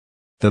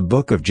The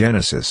Book of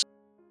Genesis.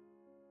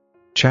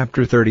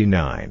 Chapter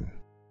 39.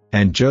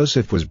 And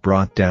Joseph was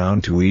brought down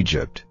to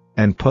Egypt,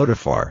 and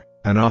Potiphar,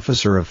 an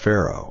officer of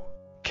Pharaoh,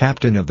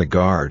 captain of the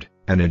guard,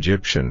 an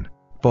Egyptian,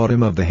 bought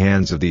him of the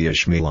hands of the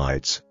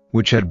Ishmaelites,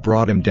 which had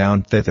brought him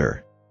down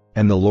thither.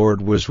 And the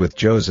Lord was with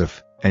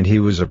Joseph, and he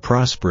was a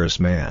prosperous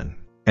man,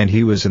 and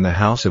he was in the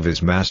house of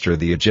his master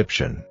the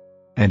Egyptian.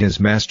 And his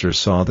master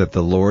saw that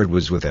the Lord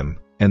was with him,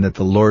 and that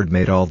the Lord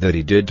made all that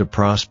he did to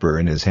prosper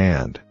in his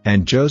hand.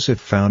 And Joseph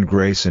found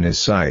grace in his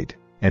sight,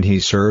 and he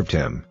served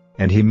him,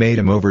 and he made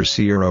him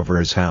overseer over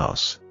his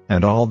house,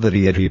 and all that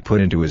he had he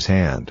put into his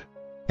hand.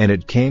 And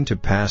it came to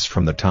pass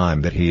from the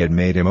time that he had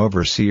made him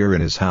overseer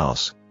in his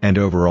house, and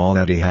over all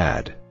that he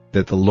had,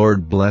 that the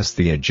Lord blessed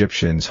the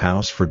Egyptian's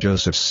house for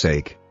Joseph's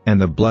sake,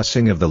 and the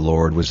blessing of the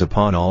Lord was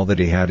upon all that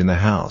he had in the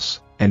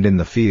house, and in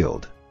the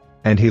field.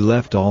 And he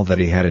left all that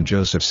he had in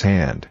Joseph's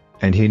hand,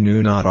 and he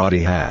knew not aught he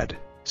had,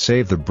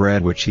 save the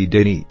bread which he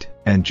did eat.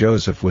 And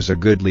Joseph was a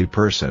goodly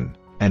person,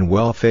 and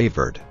well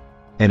favored.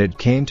 And it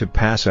came to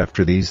pass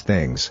after these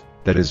things,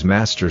 that his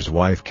master's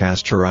wife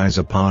cast her eyes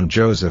upon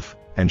Joseph,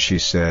 and she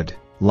said,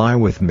 Lie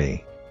with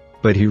me.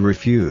 But he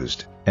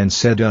refused, and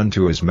said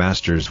unto his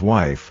master's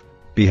wife,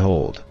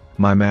 Behold,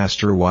 my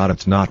master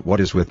wotteth not what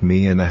is with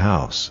me in the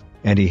house,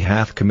 and he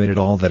hath committed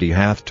all that he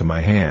hath to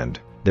my hand.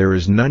 There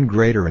is none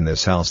greater in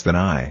this house than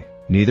I,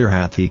 neither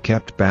hath he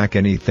kept back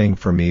anything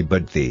from me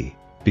but thee.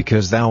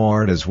 Because thou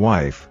art his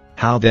wife,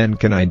 how then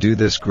can I do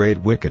this great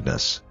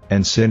wickedness,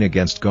 and sin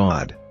against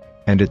God?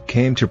 And it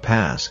came to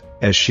pass,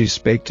 as she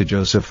spake to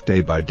Joseph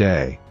day by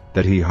day,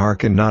 that he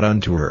hearkened not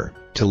unto her,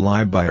 to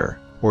lie by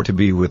her, or to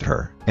be with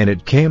her. And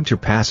it came to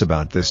pass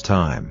about this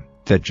time,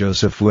 that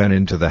Joseph went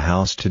into the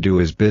house to do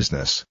his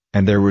business,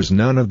 and there was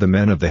none of the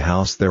men of the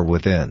house there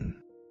within.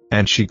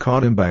 And she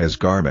caught him by his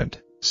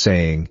garment,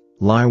 saying,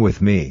 Lie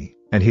with me.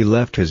 And he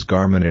left his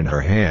garment in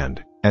her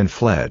hand, and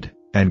fled,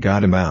 and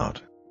got him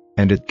out.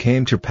 And it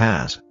came to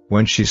pass,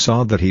 when she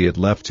saw that he had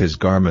left his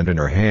garment in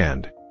her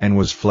hand, and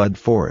was fled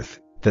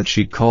forth, that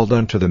she called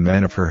unto the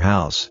men of her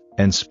house,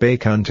 and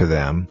spake unto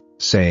them,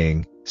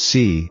 saying,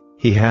 See,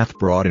 he hath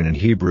brought in an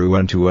Hebrew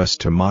unto us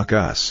to mock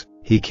us.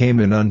 He came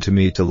in unto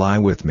me to lie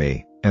with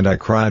me, and I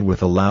cried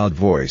with a loud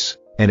voice.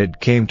 And it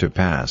came to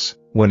pass,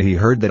 when he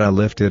heard that I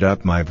lifted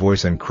up my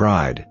voice and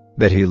cried,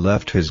 that he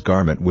left his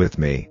garment with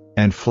me,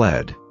 and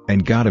fled,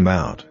 and got him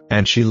out.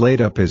 And she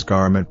laid up his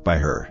garment by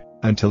her,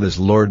 until his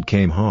lord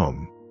came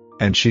home.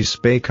 And she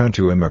spake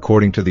unto him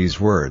according to these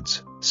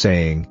words,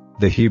 saying,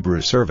 The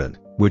Hebrew servant,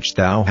 which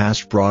thou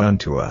hast brought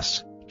unto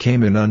us,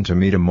 came in unto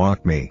me to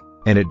mock me.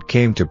 And it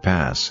came to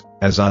pass,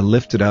 as I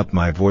lifted up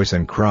my voice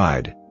and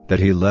cried, that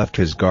he left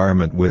his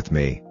garment with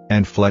me,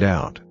 and fled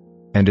out.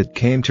 And it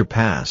came to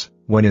pass,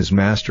 when his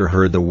master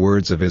heard the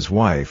words of his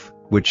wife,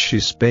 which she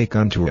spake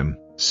unto him,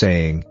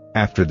 saying,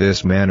 After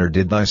this manner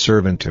did thy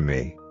servant to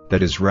me,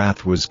 that his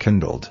wrath was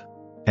kindled.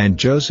 And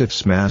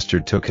Joseph's master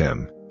took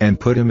him, and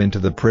put him into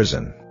the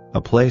prison,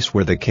 a place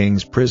where the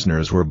king's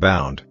prisoners were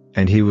bound,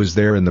 and he was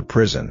there in the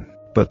prison.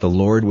 But the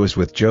Lord was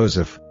with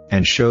Joseph,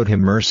 and showed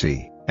him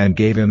mercy, and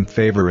gave him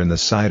favor in the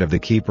sight of the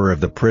keeper of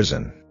the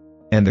prison.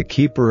 And the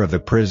keeper of the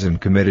prison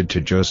committed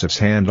to Joseph's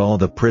hand all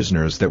the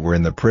prisoners that were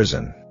in the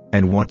prison,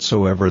 and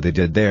whatsoever they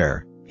did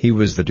there, he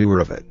was the doer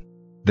of it.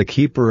 The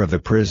keeper of the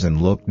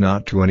prison looked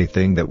not to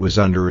anything that was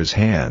under his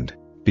hand,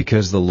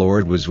 because the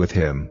Lord was with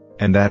him,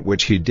 and that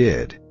which he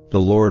did, the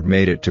Lord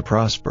made it to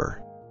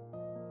prosper.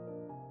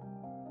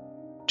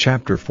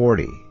 Chapter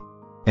 40.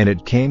 And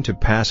it came to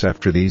pass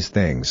after these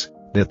things,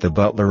 that the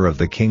butler of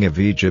the king of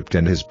Egypt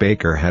and his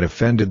baker had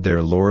offended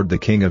their lord the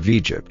king of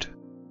Egypt.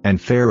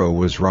 And Pharaoh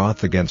was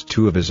wroth against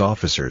two of his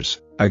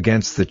officers,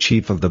 against the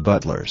chief of the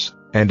butlers,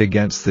 and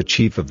against the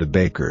chief of the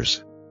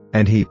bakers.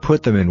 And he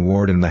put them in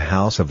ward in the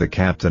house of the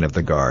captain of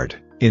the guard,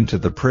 into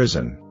the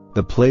prison,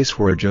 the place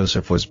where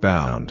Joseph was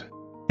bound.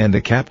 And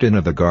the captain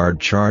of the guard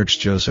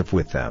charged Joseph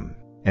with them,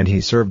 and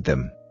he served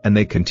them, and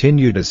they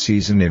continued a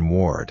season in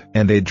ward.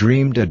 And they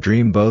dreamed a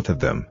dream both of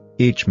them,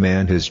 each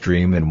man his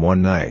dream in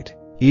one night,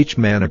 each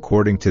man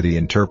according to the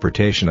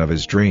interpretation of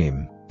his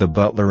dream, the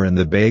butler and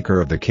the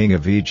baker of the king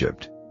of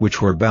Egypt,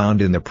 which were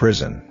bound in the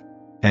prison.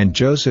 And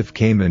Joseph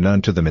came in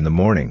unto them in the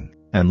morning,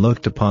 and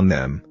looked upon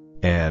them,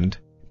 and,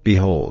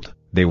 behold,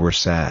 they were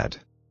sad.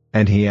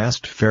 And he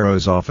asked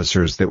Pharaoh's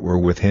officers that were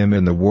with him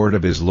in the ward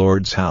of his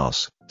lord's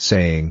house,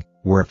 saying,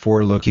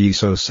 Wherefore look ye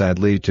so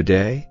sadly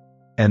today?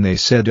 And they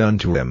said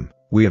unto him,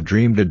 We have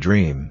dreamed a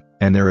dream,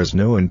 and there is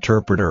no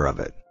interpreter of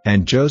it.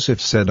 And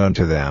Joseph said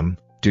unto them,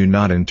 Do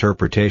not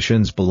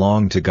interpretations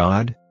belong to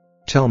God?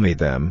 Tell me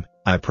them,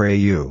 I pray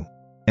you.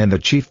 And the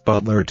chief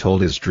butler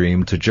told his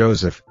dream to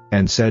Joseph,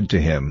 and said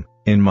to him,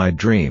 In my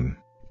dream,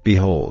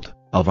 behold,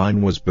 a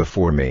vine was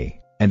before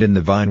me, and in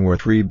the vine were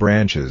 3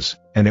 branches,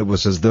 and it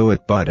was as though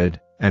it budded,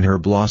 and her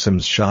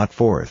blossoms shot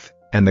forth,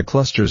 and the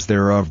clusters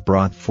thereof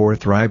brought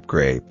forth ripe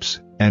grapes.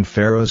 And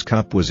Pharaoh's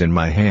cup was in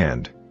my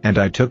hand, and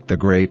I took the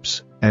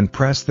grapes, and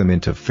pressed them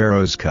into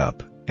Pharaoh's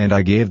cup, and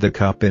I gave the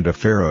cup into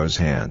Pharaoh's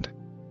hand.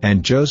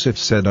 And Joseph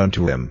said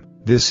unto him,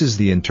 This is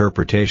the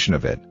interpretation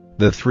of it.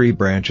 The 3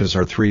 branches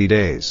are 3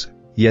 days,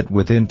 yet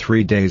within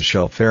 3 days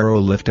shall Pharaoh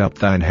lift up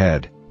thine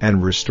head,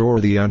 and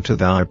restore thee unto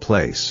thy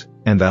place,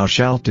 and thou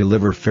shalt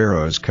deliver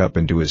Pharaoh's cup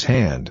into his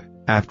hand,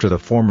 after the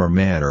former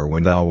manner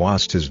when thou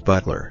wast his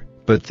butler.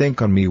 But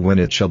think on me when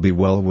it shall be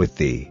well with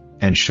thee,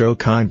 and show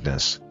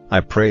kindness,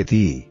 I pray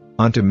thee,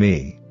 unto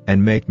me,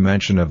 and make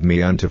mention of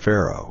me unto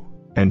Pharaoh,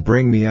 and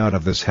bring me out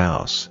of this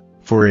house,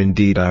 for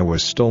indeed I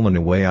was stolen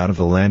away out of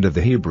the land of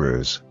the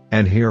Hebrews,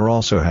 and here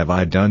also have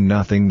I done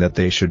nothing that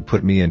they should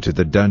put me into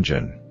the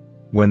dungeon.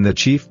 When the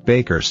chief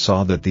baker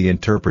saw that the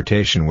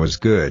interpretation was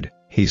good,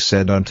 he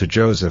said unto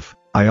Joseph,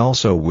 I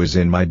also was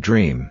in my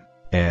dream,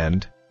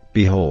 and,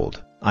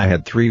 behold, I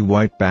had 3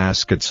 white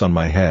baskets on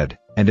my head,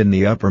 and in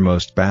the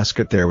uppermost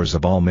basket there was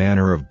of all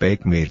manner of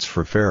baked meats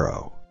for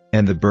Pharaoh,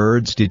 and the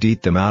birds did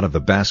eat them out of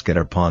the basket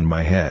upon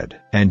my head.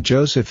 And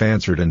Joseph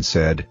answered and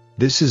said,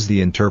 This is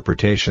the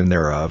interpretation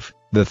thereof,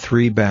 the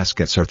 3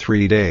 baskets are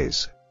 3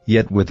 days,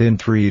 yet within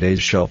 3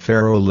 days shall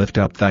Pharaoh lift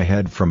up thy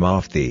head from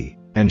off thee,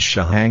 and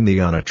shall hang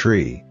thee on a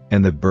tree,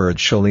 and the birds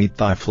shall eat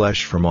thy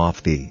flesh from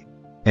off thee.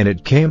 And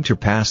it came to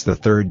pass the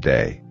 3rd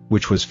day,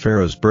 which was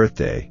Pharaoh's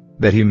birthday,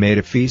 that he made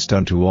a feast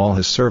unto all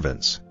his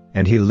servants,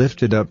 and he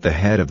lifted up the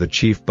head of the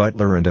chief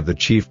butler and of the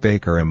chief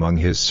baker among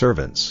his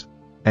servants.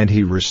 And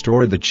he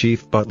restored the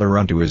chief butler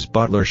unto his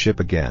butlership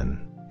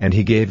again, and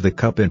he gave the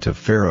cup into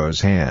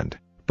Pharaoh's hand,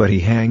 but he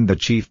hanged the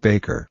chief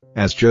baker,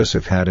 as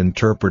Joseph had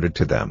interpreted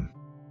to them.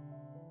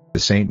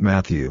 St.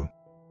 Matthew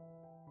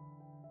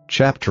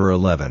Chapter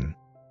 11.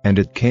 And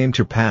it came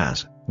to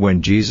pass,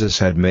 when Jesus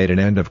had made an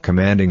end of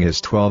commanding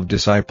his 12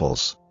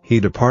 disciples,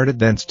 he departed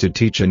thence to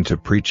teach and to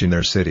preach in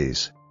their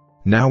cities.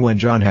 Now when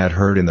John had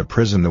heard in the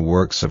prison the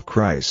works of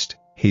Christ,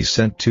 he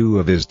sent 2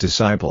 of his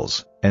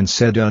disciples, and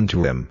said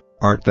unto him,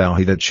 Art thou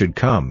he that should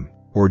come,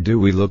 or do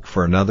we look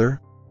for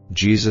another?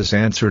 Jesus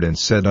answered and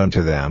said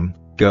unto them,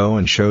 Go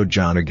and show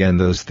John again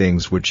those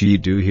things which ye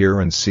do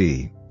hear and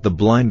see, the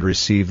blind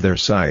receive their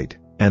sight,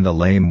 and the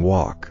lame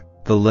walk,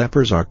 the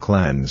lepers are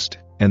cleansed,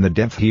 and the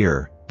deaf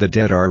hear, the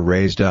dead are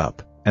raised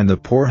up, and the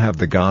poor have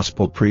the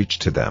gospel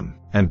preached to them,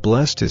 and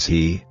blessed is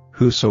he,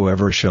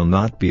 whosoever shall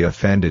not be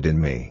offended in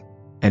me.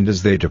 And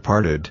as they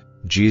departed,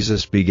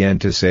 Jesus began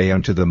to say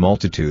unto the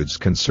multitudes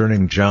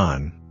concerning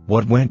John,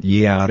 What went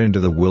ye out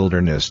into the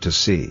wilderness to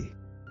see?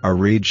 A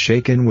reed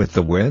shaken with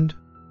the wind?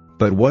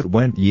 But what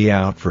went ye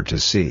out for to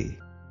see?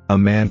 A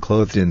man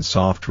clothed in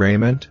soft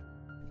raiment?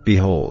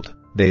 Behold,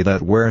 they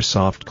that wear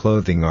soft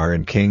clothing are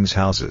in kings'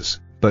 houses.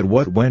 But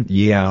what went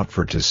ye out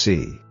for to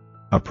see?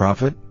 A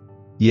prophet?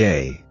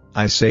 Yea,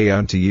 I say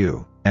unto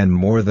you, and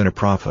more than a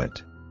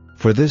prophet.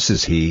 For this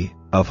is he,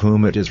 of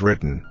whom it is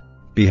written,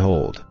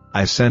 Behold,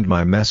 I send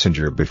my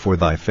messenger before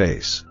thy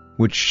face,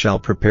 which shall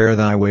prepare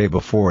thy way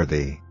before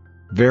thee.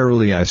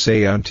 Verily I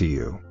say unto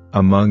you,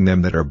 among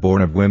them that are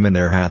born of women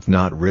there hath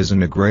not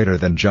risen a greater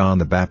than John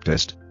the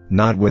Baptist,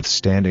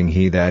 notwithstanding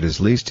he that is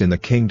least in the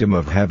kingdom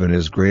of heaven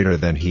is greater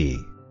than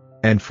he.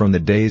 And from the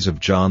days of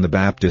John the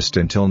Baptist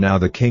until now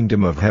the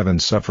kingdom of heaven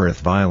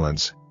suffereth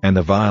violence, and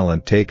the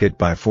violent take it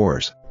by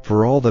force,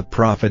 for all the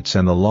prophets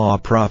and the law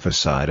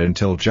prophesied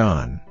until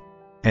John.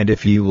 And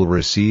if ye will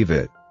receive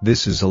it,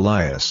 this is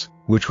Elias,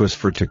 which was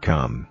for to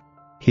come.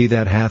 He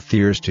that hath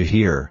ears to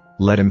hear,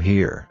 let him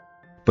hear.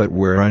 But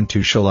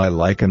whereunto shall I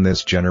liken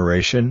this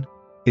generation?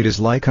 It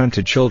is like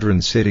unto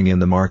children sitting in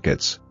the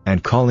markets,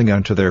 and calling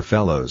unto their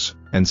fellows,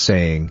 and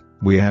saying,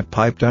 We have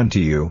piped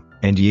unto you,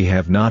 and ye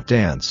have not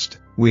danced,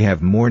 we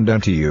have mourned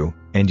unto you,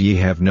 and ye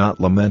have not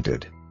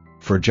lamented.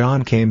 For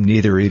John came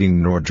neither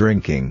eating nor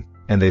drinking,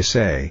 and they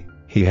say,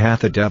 He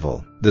hath a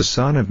devil. The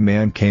Son of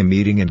Man came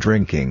eating and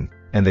drinking,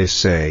 and they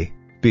say,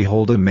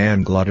 Behold a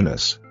man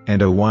gluttonous,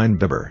 and a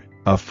winebibber,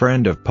 a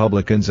friend of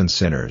publicans and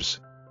sinners.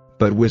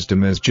 But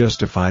wisdom is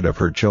justified of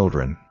her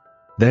children.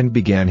 Then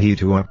began he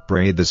to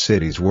upbraid the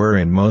cities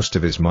wherein most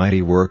of his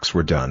mighty works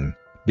were done,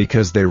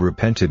 because they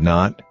repented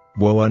not.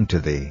 Woe unto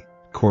thee,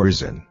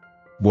 Chorazin!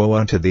 Woe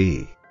unto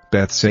thee,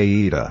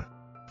 Bethsaida!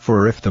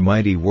 For if the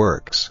mighty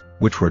works,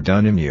 which were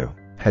done in you,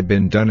 had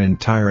been done in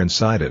Tyre and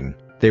Sidon,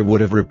 they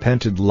would have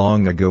repented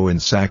long ago in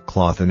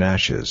sackcloth and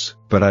ashes.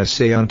 But I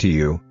say unto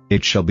you,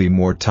 it shall be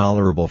more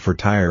tolerable for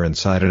Tyre and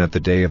Sidon at the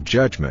day of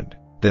judgment,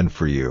 than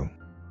for you.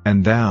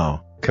 And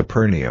thou,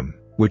 Capernaum,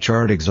 which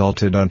art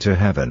exalted unto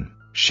heaven,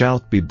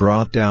 shalt be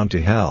brought down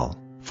to hell.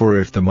 For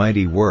if the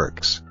mighty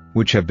works,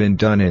 which have been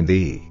done in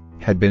thee,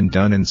 had been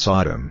done in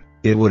Sodom,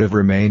 it would have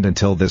remained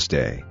until this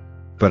day.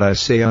 But I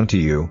say unto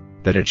you,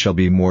 that it shall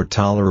be more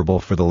tolerable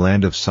for the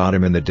land of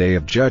Sodom in the day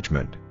of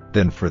judgment,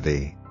 than for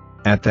thee.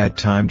 At that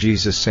time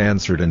Jesus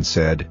answered and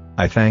said,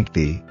 I thank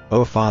thee,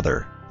 O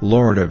Father,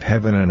 Lord of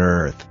heaven and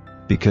earth,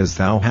 because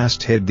thou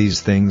hast hid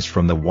these things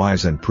from the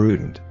wise and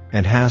prudent,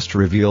 and hast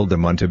revealed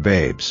them unto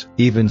babes.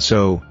 Even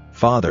so,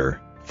 Father,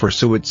 for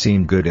so it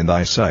seemed good in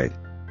thy sight.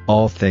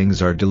 All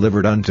things are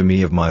delivered unto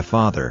me of my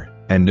Father,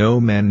 and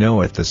no man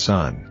knoweth the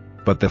Son,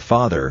 but the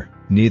Father,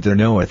 neither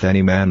knoweth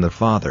any man the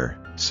Father,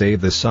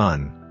 save the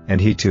Son, and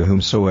he to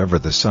whomsoever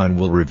the Son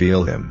will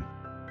reveal him.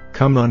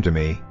 Come unto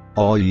me,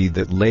 all ye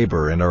that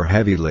labor and are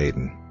heavy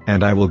laden,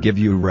 and I will give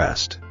you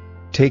rest.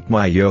 Take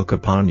my yoke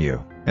upon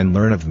you, and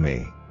learn of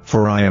me,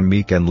 for I am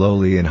meek and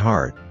lowly in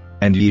heart,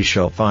 and ye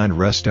shall find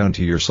rest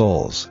unto your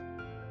souls.